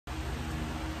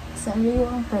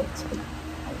sariwang pretzel.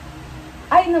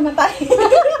 Ay, namatay!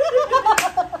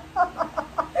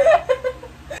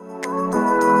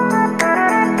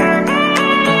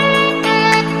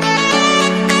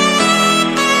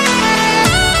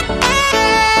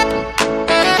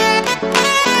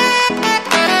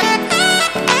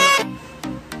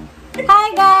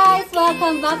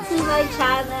 Welcome back to my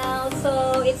channel.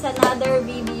 So, it's another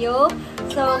video.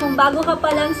 So, kung bago ka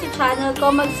pa lang sa channel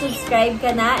ko, mag-subscribe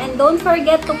ka na. And don't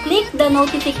forget to click the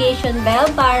notification bell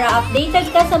para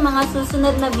updated ka sa mga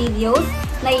susunod na videos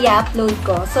na i-upload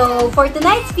ko. So, for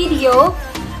tonight's video,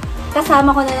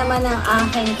 kasama ko na naman ang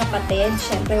aking kapatid.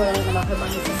 Siyempre, wala naman ako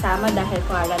ibang isasama dahil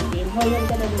quarantine. Hoyan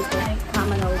ka na dito.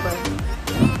 Come on over.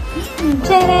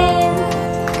 Tcharam!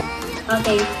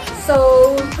 Okay.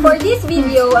 So, for this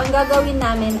video, ang gagawin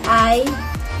namin ay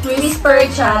Whisper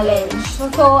Challenge.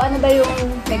 So, ano ba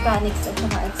yung mechanics at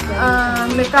saka explanation?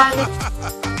 Mechanics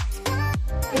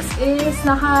is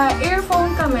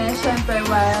naka-earphone kami, syempre,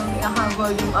 while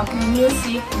naka-volume up yung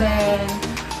music. Then,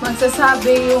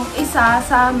 magsasabi yung isa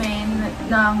sa amin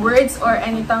ng words or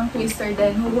any tongue twister.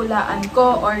 Then, huhulaan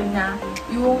ko or na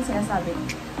yung sinasabi.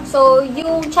 So,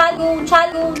 yung challenge na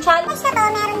to,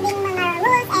 meron din mga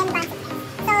rules and consequences.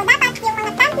 So, dapat yung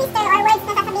mga tongue twister or words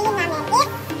na sasabihin namin, if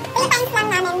 3 times lang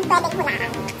namin pwedeng hulaan.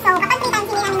 So, kapag 3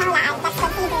 times hindi namin nahulaan, that's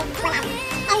considered wala.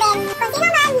 And then, kung sino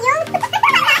man yung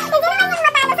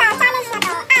matalo sa challenge na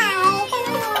to, ay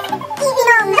iinom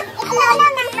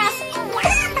ng fresh egg.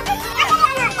 Egg ng creative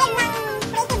chicken naman.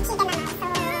 So, fresh pa.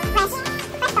 Basta fresh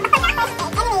egg.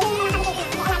 Anyway, yung mga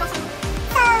kapatid ko, alaga siya.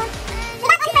 So,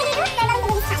 without any further ado, we're going to do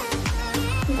this challenge.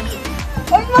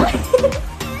 Oy, mga!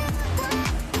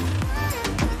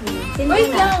 Wait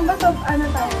lang, ba't ano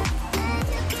tayo?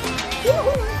 Sino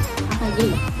una? Okay,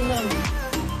 sino una?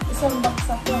 Isang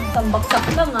baksak lang. Isang baksak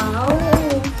lang, ah. Oo.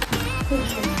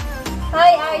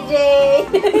 Hi, RJ!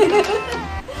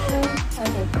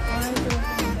 Okay.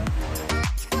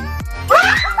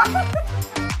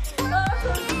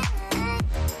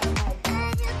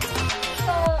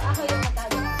 So, ako yung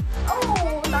matalo.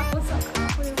 Oo, tapos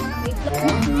ako yung Wait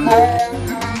lang.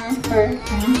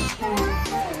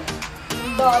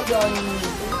 Bagal.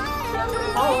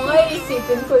 Oo nga,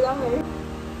 isipin ko lang eh.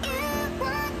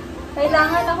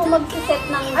 Kailangan ako magsiset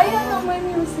ng... Ayan ang may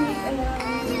music.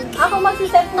 Ayan. Ako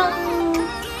magsiset ng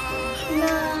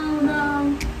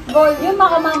volume.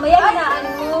 Baka mamaya hinaan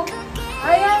mo.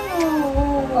 Ayan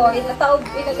o.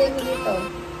 Ilagay mo dito.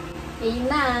 Okay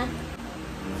na.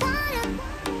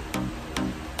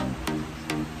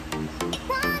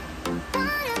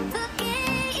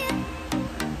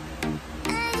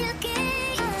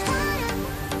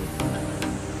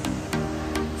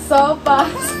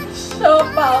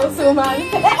 Siopaw, suman.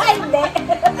 Hindi.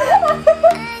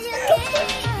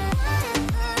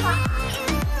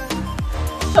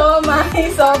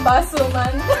 Siomay, sopa,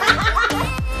 suman.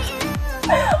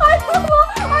 Ano mo?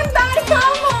 Ang daya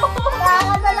mo!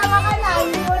 Nakakadalawa ka na.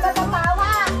 Hindi mo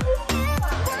natatawa.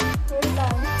 Wait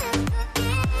lang.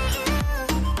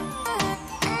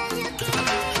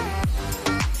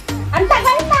 Ang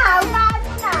tagal na. Ulaan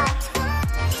mo na.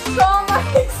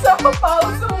 Siomay, sopaw,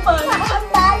 suman. Ang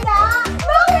daya.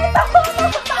 Nakita ko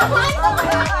natawa.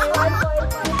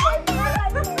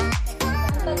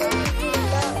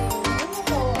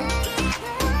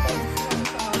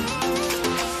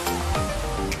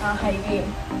 Okay, game.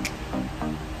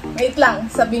 Wait lang,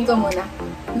 sabihin ko muna.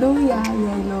 Luya,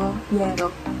 yelo,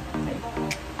 yero. Okay.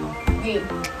 Game.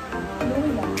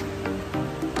 Luya.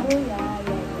 Luya,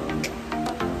 yelo.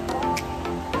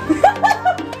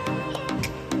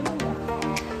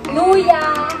 Luya,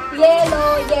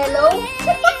 yellow, yellow.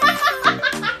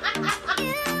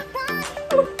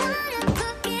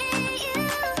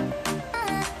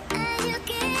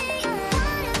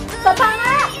 Sa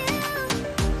panga!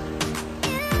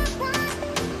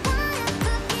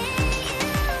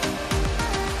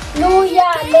 Luya,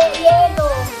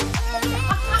 yellow.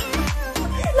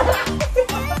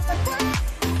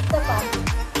 Sa pa.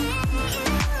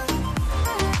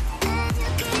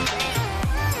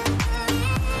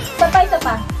 Isa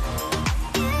pa.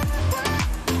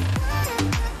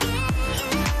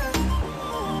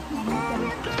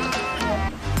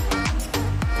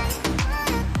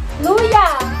 Luya.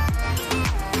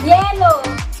 Yellow.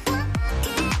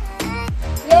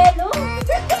 Yellow.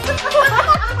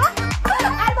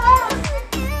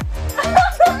 Ano?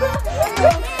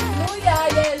 Luya,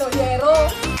 yelo, yero.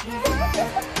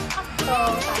 So,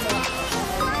 talo.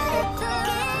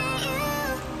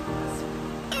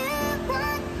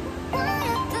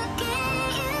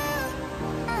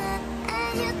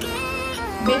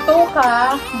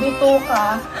 Bituka,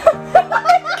 bituka.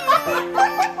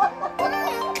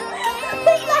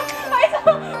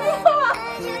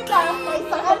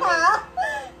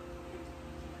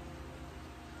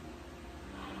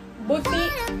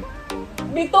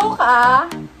 ka.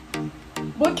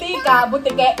 Butika,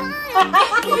 butike.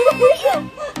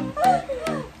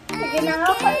 Sige na nga,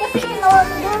 pag kasi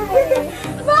in-order eh.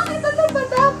 Bakit ano ba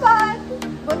dapat?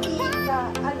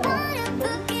 Botika, ano?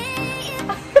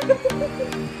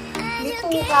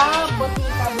 Bituka,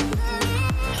 botika, butiki.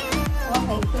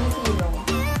 Okay, 2-0.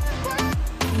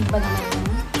 Ano ba naman yan?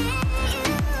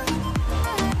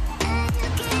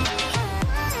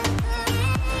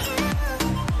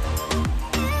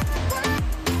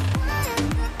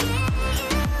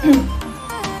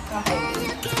 Okay.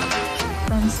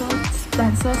 Tanso,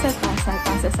 tanso sa tasa,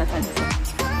 tasa sa tanso.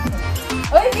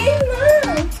 Oy, game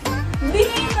na! Hindi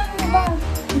na ba?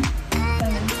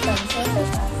 Tanso sa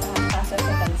tasa, tasa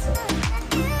sa tanso.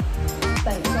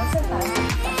 Tanso sa tasa,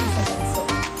 tasa sa tanso.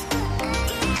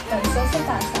 Tanso sa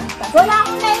tasa, tasa. Wala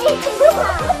akong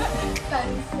naiintindihan!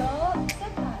 Tanso sa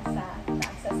tasa,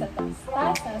 tasa sa tanso.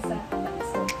 Tasa sa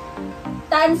tanso.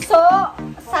 Tanso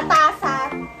sa tasa.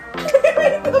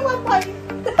 Ito mapay.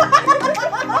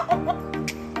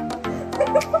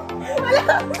 Wala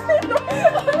akong sino.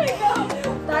 Oh my God.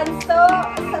 Tanso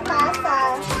sa tasa.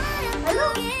 Ano?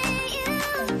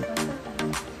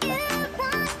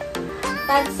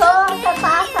 Tanso sa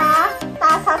tasa.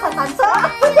 Tasa sa tanso.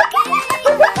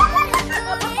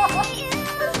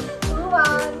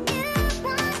 Buwan.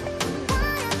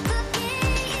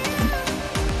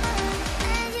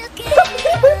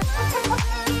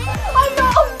 Ano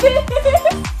ang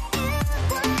bilis?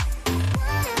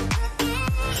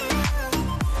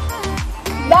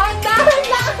 Dahan-dahan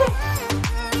lang!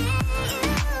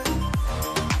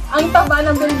 Ang taba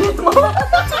ng building mo.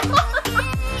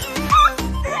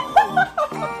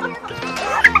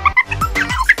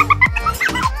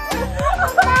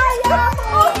 Kaya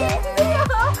mo! Hindi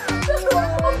ah!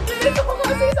 Ang bilis ako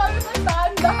kasi sabi ko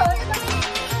dahan-dahan.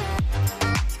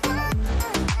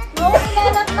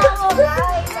 Maulilanat na ako,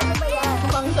 guys. Ano ba yan?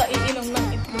 Mukhang sa iinom ng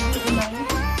itlog. Inay.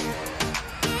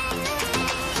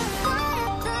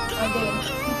 Okay.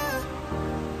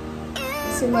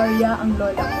 Si Maria ang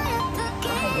lola ko.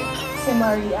 Okay. Si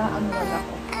Maria ang lola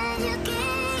ko.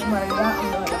 Si Maria ang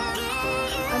lola ko.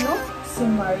 Ano? Si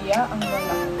Maria ang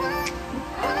lola ko.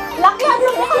 Laki ang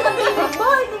mukha ng bibig mo.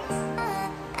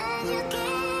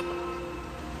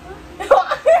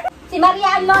 Si Maria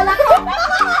ang lola ko.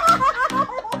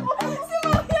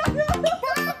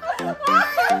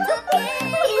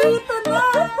 Ito na.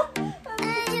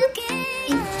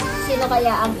 Sino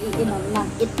kaya ang iinom ng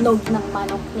itlog ng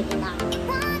manok ni Ina?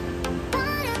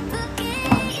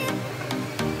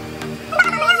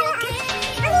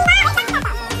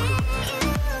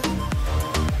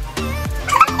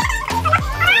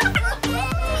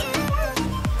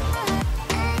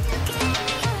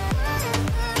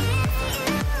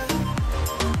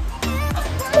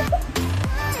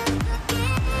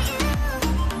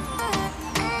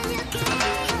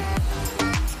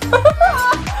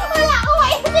 Wala akong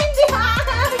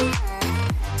maintindihan!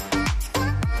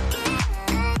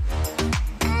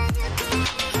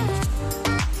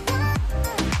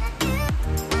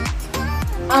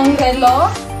 Ang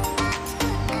relo?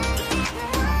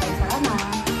 Okay, sana.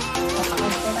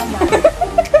 Kapakastera ba?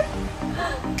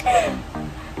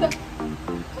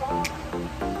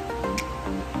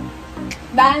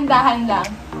 Dahan-dahan lang.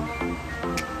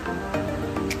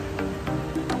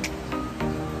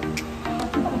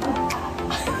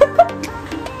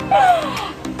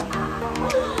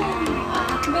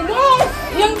 Bilis!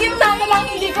 Yung gitna na lang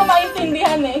hindi ko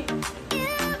maintindihan eh.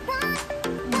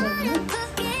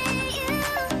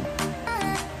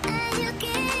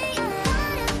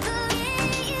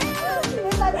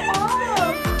 Bilisan mo!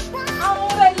 Ang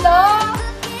relo?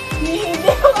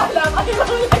 Hindi ko alam. Ano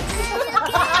yung legs?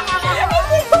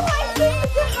 Hindi ko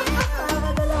maintindihan.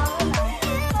 Nakakadalawan na.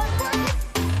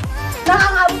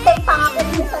 Nakangawitay pa nga kung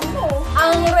bilisan mo.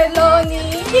 Ang relo ni...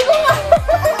 Hindi ko nga...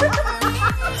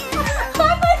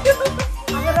 Ano yun?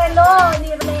 Ang relo ni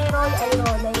Leroy ay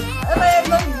Rolay.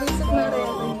 Relo, busog na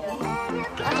relo yan.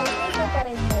 Okay, ito pa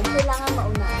rin guys. Kailangan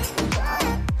maunahan ko siya.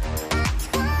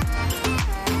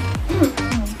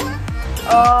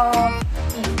 Oh...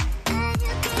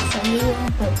 Sa yung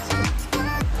pwede.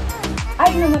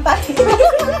 Ay, namatay.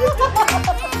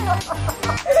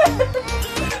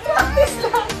 Practice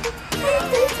lang.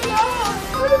 Practice lang.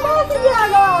 Ano ba kasi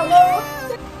ginagawa mo?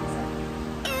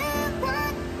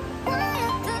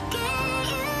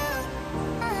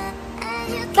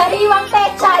 Sariwang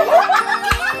pechay!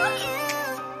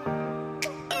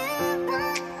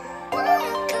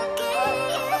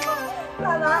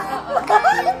 Tama?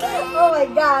 Oh my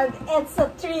God! It's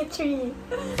a 3-3.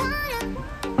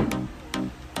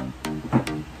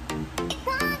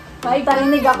 Ay,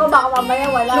 tarinig ako. Baka mamaya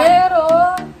wala.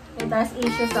 Meron. trust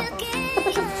issues ako.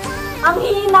 Ang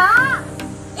hina!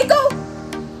 Ikaw!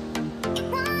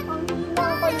 Ang hina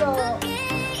kayo.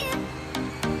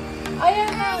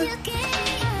 Ayan na.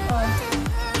 Oh.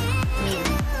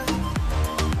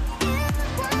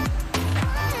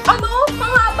 Ano?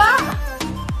 Ang haba?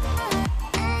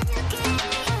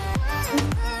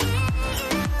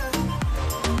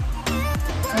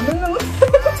 Ano naman?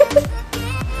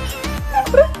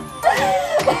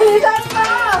 Ilan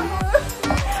pa?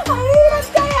 Ang hirap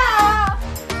kaya?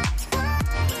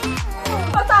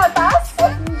 Patatas?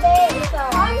 Hindi, ito.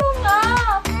 Ano nga?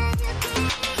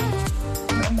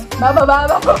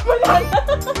 Baba. Wala na.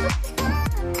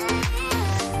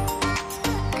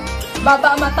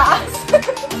 Baba mataas.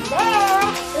 Hindi!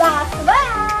 Last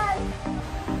one!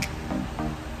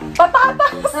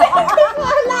 Patatas.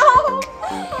 Wala ako.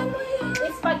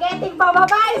 Spaghetti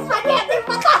pababa! Spaghetti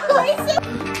pataas!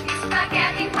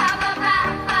 Spaghetti pababa,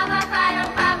 pababa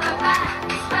ng pababa.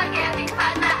 Spaghetti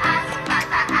pataas,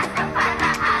 pataas ng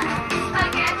pataas.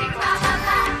 Spaghetti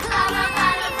pababa, pababa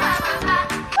ng pababa.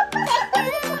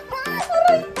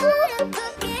 Aray ko.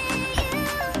 Okay.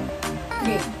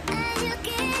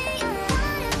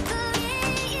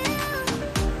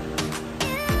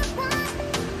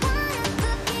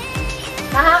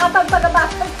 Nakakapagpagaba.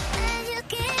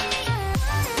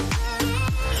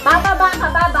 Bababa ka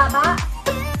ba, baba?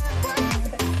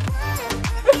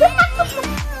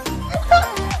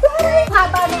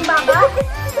 Haba ng baba?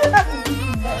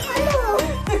 Ano?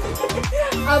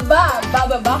 Aba,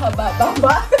 bababa ka ba?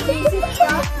 Baba? Isip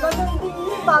ka? Ganun din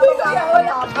yung bababa Kaya ka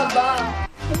wala ka ba?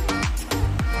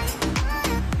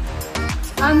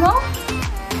 Ano?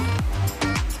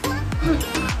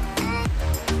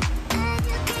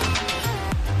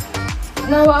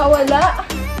 Nawawala?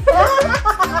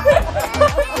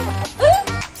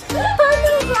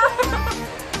 Ano ba?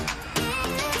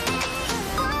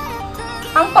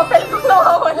 Ang papel ko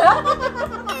nawawala?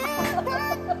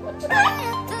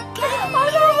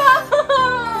 Ano ba?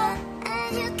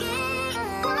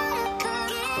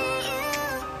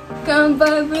 Come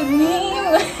back with me.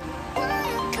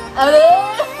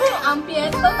 Ang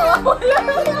piyesta nawawala.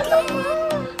 Ano ba?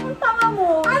 Ang tanga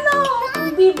mo. Ano?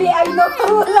 Ang BBI na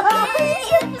wala.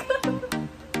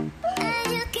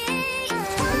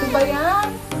 Ano ba yan?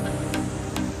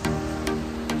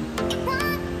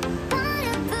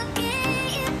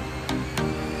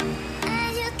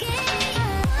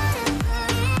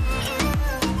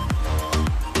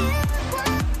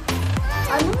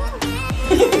 Ano?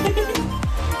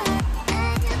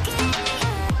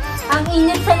 Ang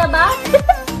init sa labas?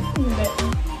 Hindi.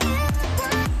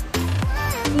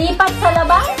 Lipat sa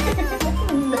labas?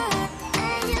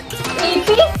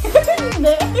 Ipis?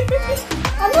 Hindi.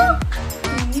 Ano?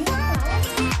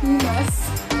 Yes.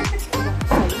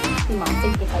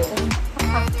 Timasin kita yun.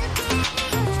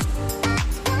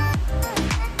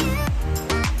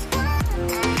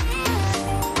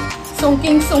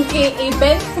 Sungking-sungking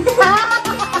even.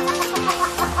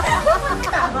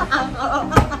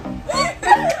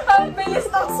 Ang bilis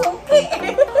ng sungki.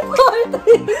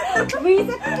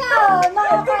 Visit ka!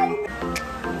 Nakakain.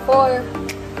 4,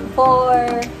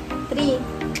 3.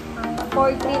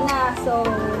 4-3 na. So,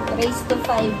 raise to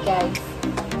 5, guys.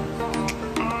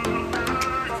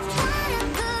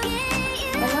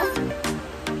 Ano?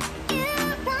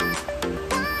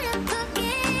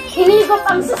 Hinigop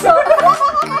ang suso.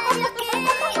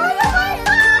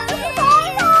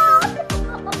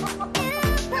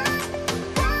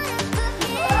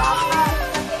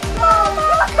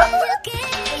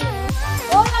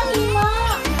 Oh, ang hina!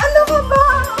 Ano ka ba?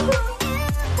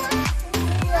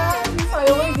 Yan.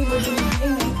 Sa'yo ko, hindi mo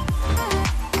dinigin eh.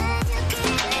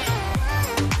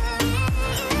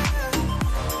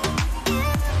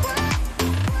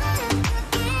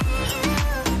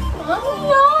 Ano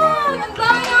yan? Ang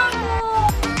daya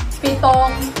mo. 7.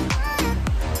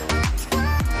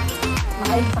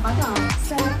 Makalis ka na.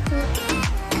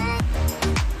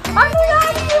 Ano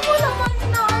yan? Hindi mo naman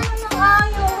inaano ng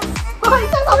ayos. Hoy,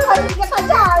 sasamparin ka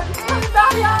dyan! Ang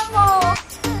daya mo.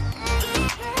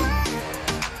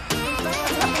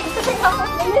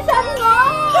 Bilisan mo!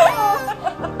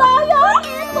 Tayo!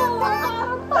 Ito!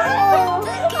 Tayo!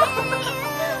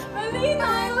 Dali na,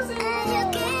 ayusin mo.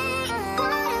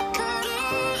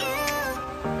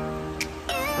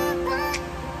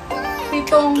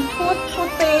 Pitong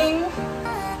put-puting.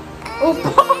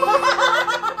 Upo.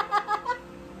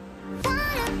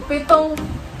 Pitong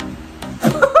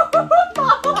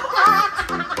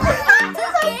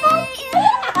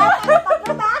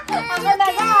Ako na,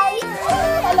 guys!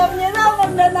 Alam niyo na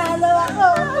kung nanalo ako.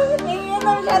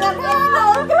 Iinom siya ng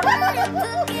itlog.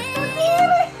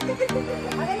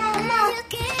 Okay na,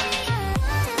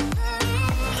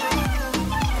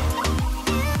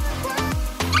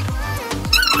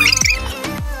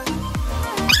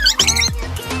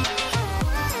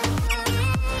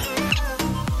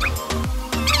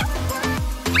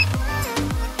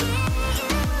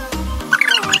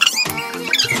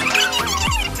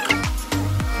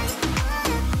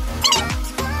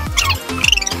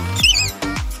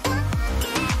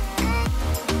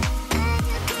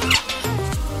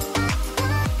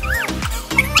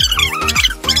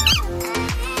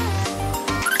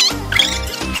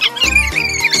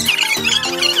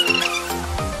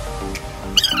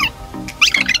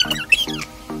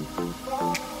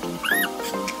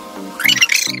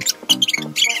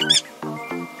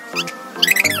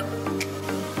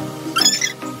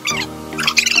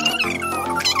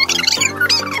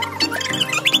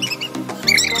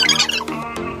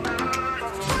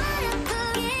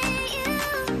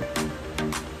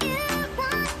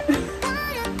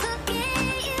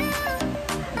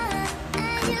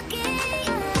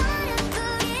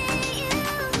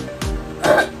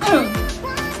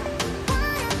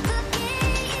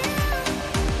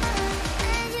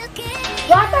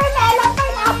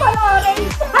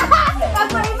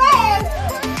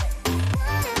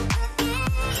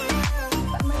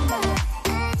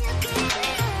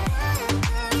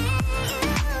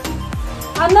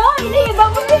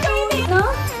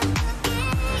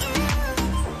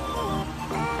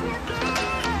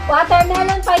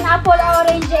 Watermelon, pineapple,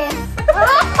 oranges.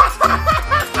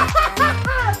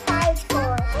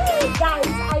 5-4. Guys,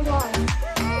 I won.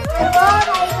 I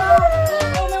won.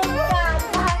 Iinom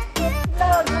ka.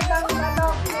 Itlog. Isang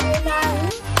manok. Ilan.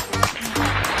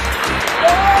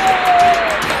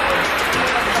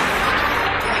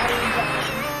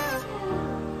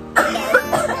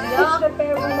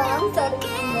 Prepare mo na ang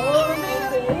sarili mo.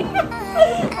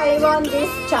 I won this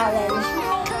challenge.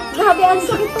 Grabe, ang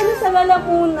sakit pala sa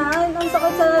lalamunan. Ang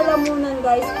sakit sa lalamunan,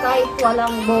 guys. Kahit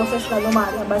walang boses na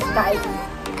lumalabas. Kahit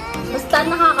basta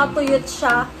nakakatuyot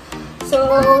siya. So,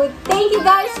 thank you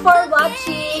guys for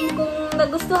watching. Kung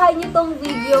nagustuhan niyo tong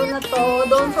video na to,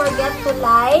 don't forget to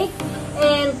like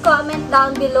and comment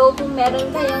down below kung meron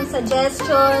kayong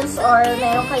suggestions or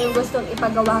meron kayong gustong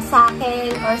ipagawa sa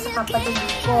akin or sa kapatid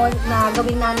ko na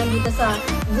gawin namin dito sa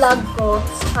vlog ko.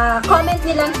 Comment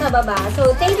nyo lang sa baba.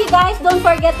 So, thank you guys. Don't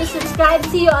forget to subscribe.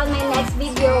 See you on my next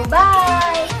video.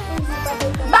 Bye!